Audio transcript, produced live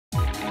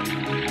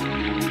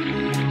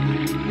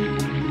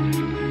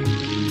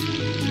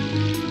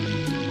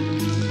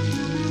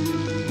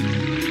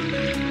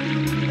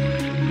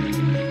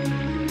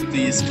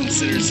please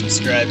consider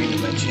subscribing to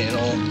my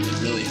channel.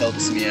 It really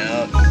helps me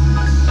out.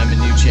 I'm a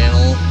new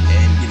channel,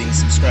 and getting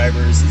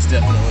subscribers is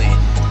definitely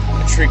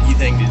a tricky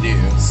thing to do,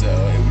 so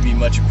it would be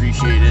much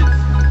appreciated.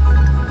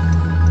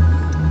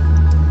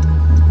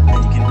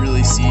 And you can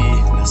really see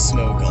the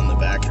smoke on the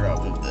backdrop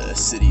of the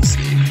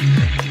cityscape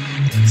here.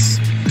 It's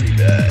pretty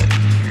bad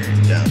here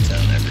in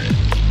downtown Everett.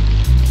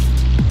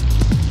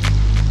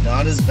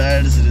 Not as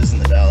bad as it is in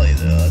the valley,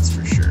 though, that's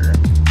for sure.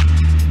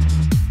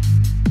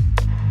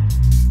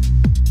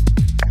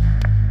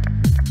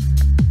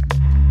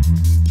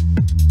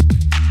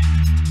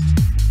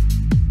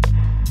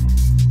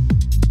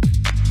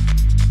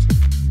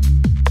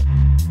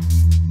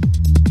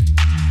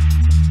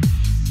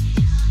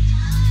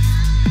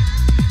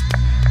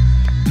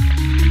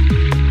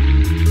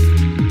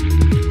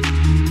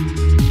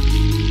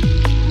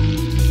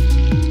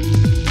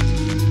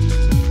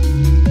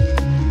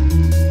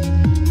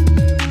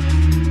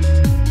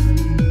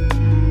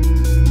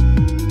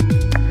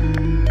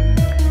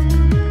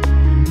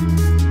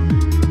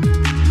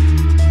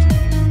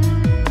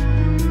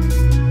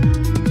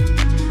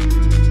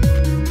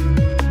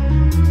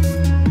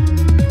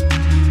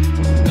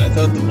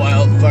 The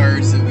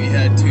wildfires that we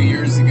had 2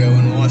 years ago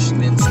in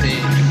Washington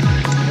State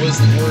was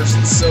the worst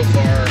so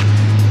far,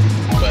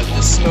 but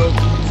the smoke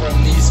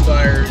from these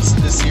fires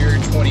this year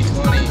in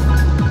 2020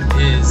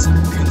 is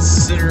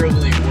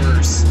considerably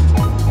worse.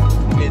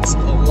 It's a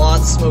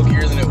lot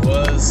smokier than it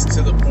was,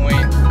 to the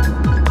point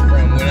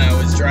from when I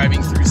was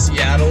driving through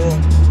Seattle,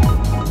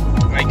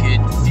 I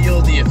could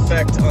feel the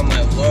effect on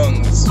my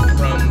lungs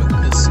from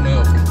the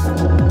smoke.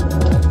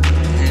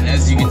 And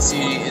as you can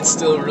see, it's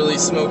still really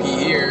smoky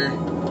here,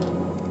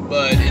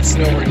 but it's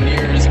nowhere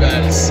near as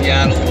bad as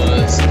Seattle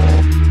was.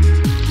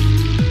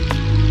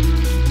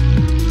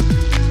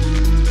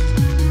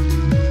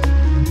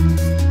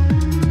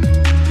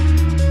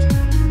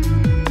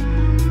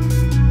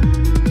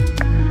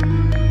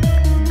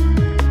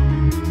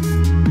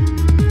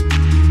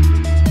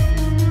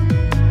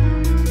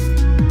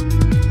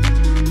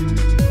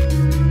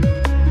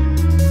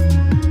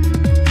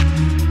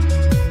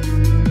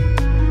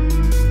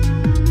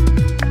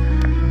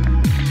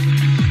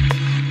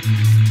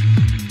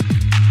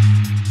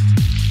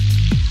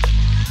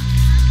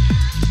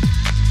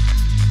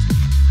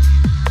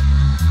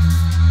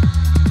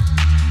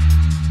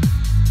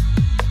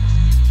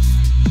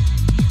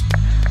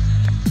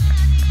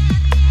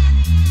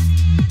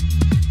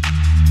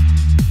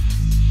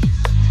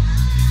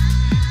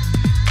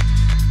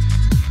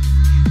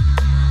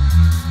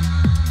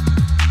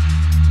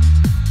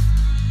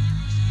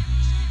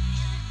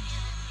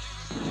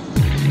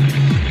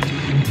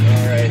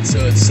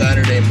 So it's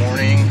Saturday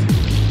morning.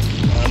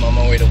 I'm on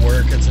my way to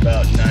work. It's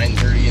about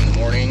 9:30 in the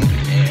morning,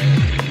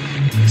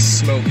 and the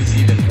smoke is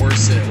even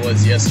worse than it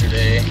was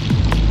yesterday.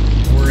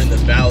 We're in the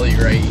valley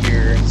right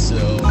here,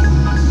 so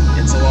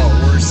it's a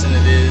lot worse than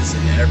it is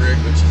in Everett,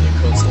 which is a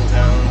coastal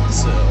town.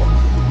 So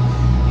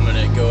I'm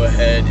gonna go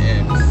ahead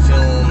and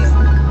film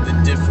the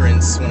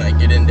difference when I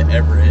get into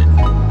Everett.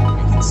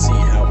 We can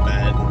see how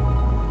bad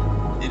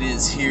it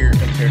is here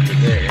compared to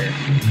there.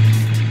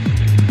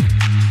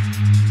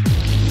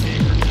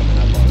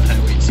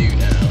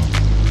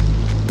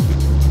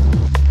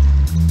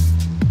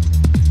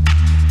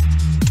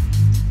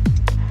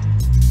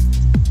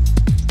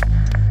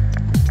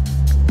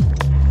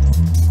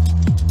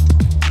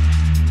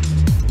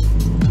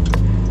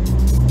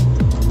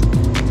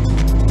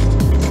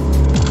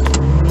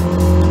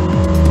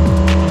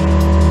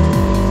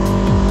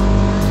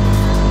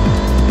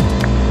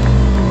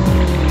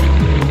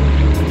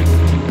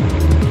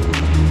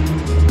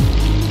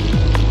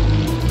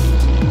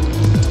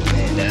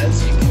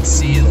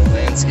 See, the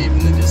landscape in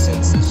the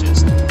distance is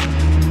just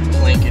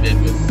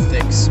blanketed with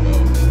thick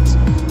smoke. It's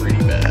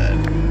pretty bad.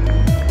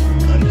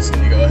 I'm just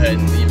going to go ahead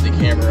and leave the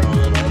camera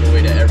on all the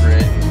way to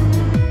Everett.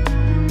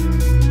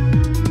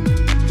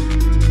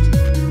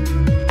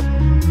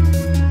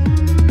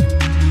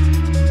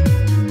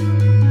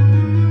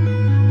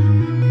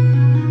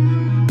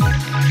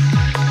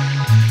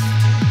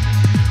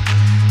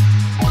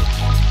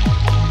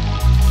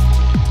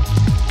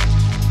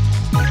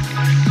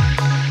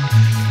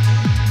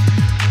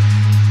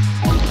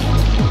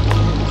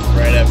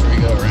 After we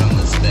go around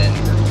this bend,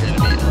 we're going to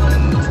be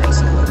on the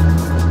trestle.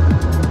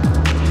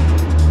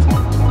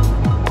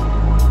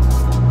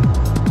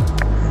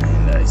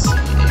 And I see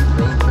a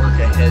road work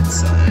ahead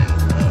sign.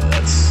 Oh,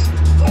 that's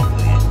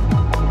lovely.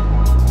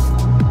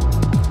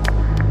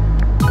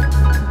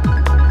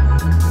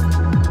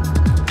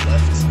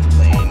 Left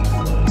lane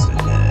closed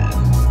ahead.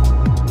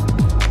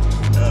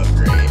 Oh,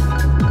 great.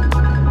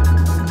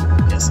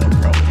 Guess I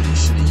probably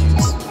should have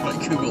used my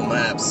Google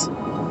Maps.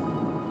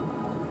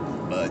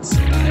 But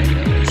I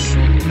know a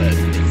shortcut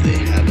if they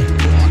haven't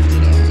blocked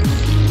it off.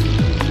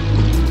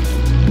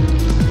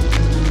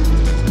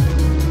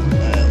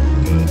 I'll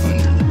go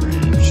under the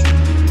bridge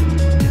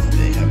if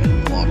they haven't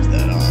blocked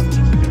that off to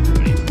keep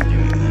everybody from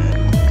doing that.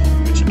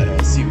 Which I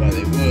don't see why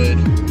they would,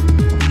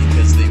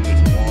 because they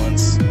would want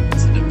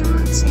to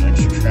divert some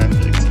extra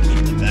traffic to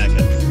keep the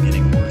backup from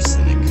getting worse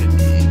than it could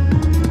be.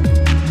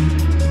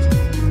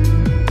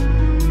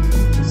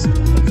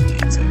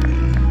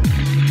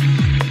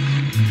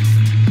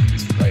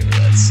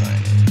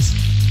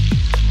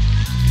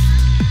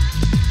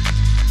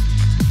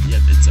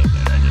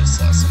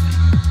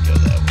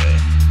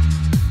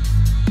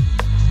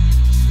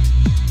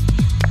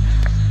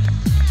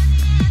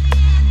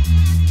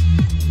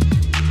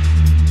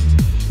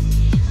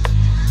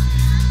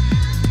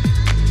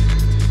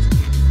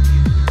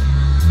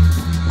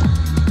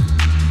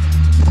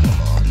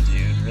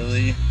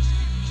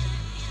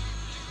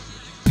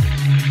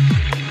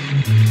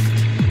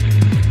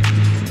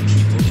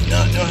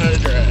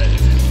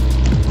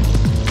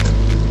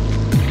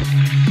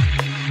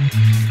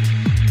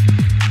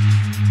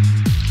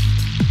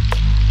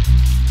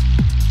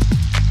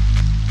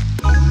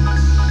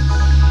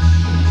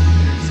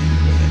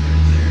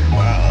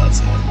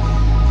 So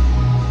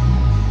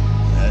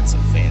that's a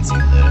fancy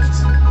lift.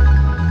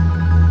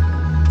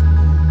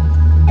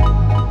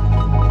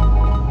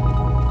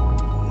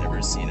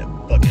 Never seen a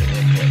bucket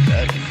lift like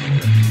that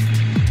before.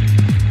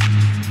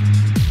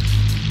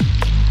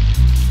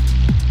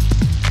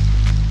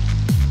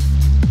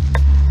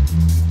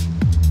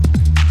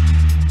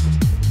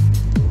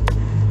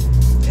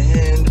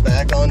 And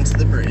back onto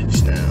the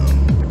bridge now.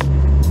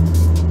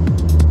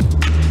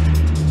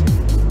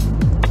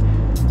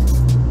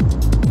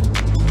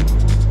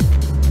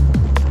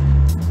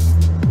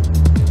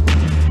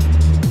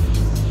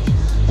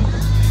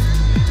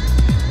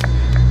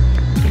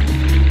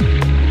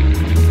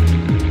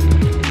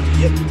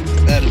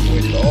 That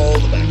avoided all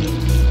the backup.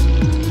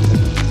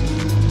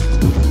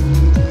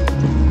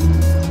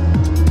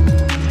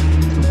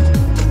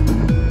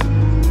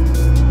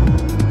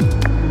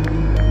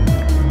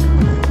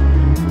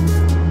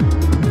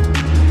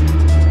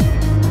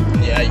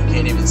 Yeah, you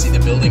can't even see the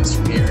buildings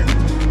from here.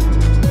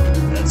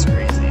 That's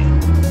crazy.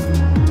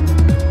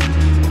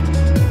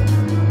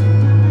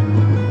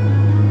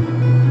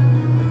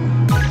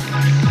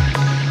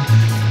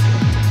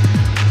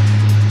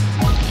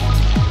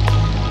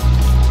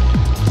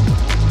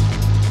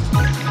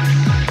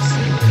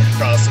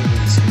 Cross over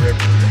this river,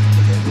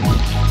 and then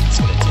it's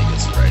going to take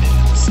us right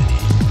into the city.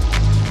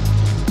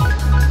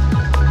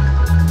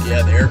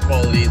 Yeah, the air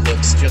quality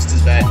looks just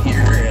as bad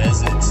here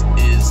as it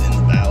is in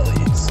the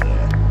valley, so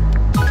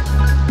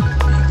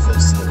being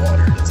close to the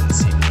water doesn't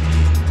seem to be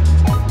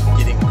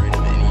getting rid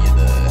of any of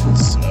the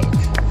smoke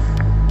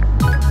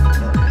or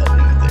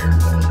helping with the air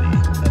quality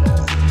at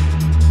all.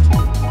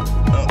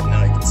 Oh,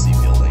 now I can see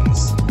buildings.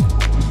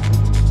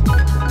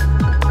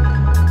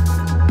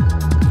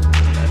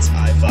 That's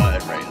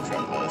I-5 right in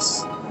front of us.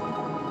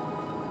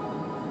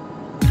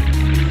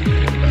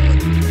 About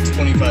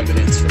 25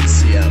 minutes from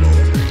Seattle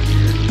right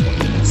here.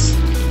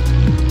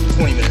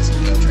 20 minutes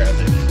with no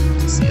traffic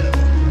to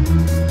Seattle.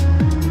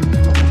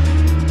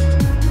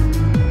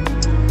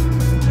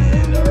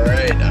 And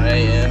alright, I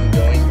am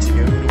going to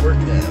go to work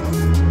now.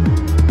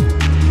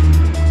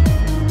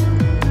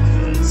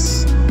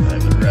 Because I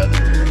would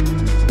rather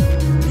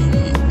be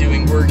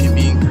doing work and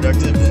being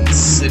productive than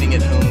sitting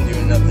at home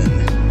doing nothing.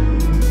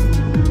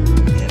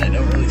 I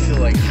don't really feel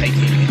like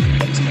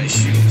hiking up to my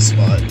shooting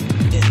spot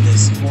in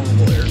this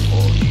horrible air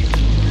quality.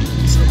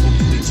 So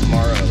hopefully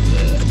tomorrow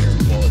the air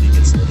quality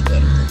gets a little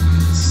better,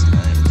 because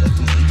I'm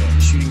definitely going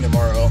shooting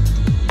tomorrow,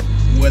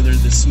 whether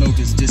the smoke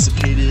is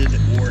dissipated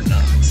or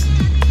not.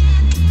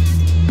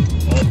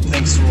 Well,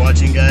 thanks for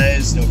watching,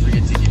 guys. Don't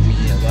forget to give me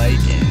a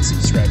like and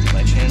subscribe to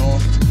my channel.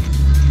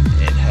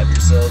 And have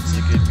yourselves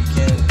a good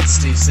weekend.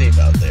 Stay safe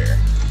out there.